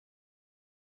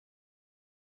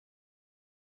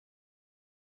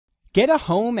Get a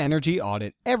home energy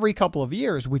audit every couple of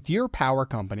years with your power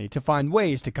company to find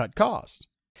ways to cut costs.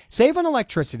 Save on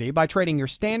electricity by trading your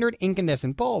standard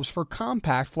incandescent bulbs for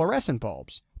compact fluorescent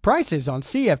bulbs. Prices on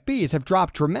CFBs have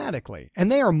dropped dramatically, and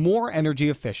they are more energy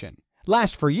efficient,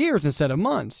 last for years instead of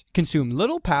months, consume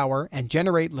little power, and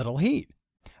generate little heat.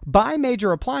 Buy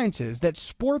major appliances that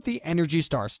sport the Energy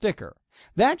Star sticker.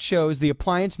 That shows the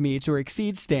appliance meets or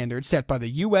exceeds standards set by the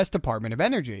U.S. Department of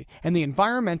Energy and the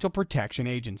Environmental Protection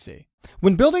Agency.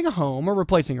 When building a home or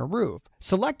replacing a roof,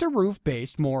 select a roof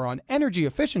based more on energy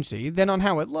efficiency than on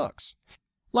how it looks.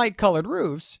 Light-colored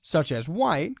roofs, such as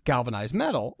white, galvanized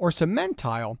metal, or cement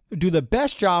tile, do the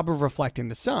best job of reflecting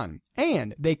the sun,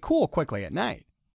 and they cool quickly at night.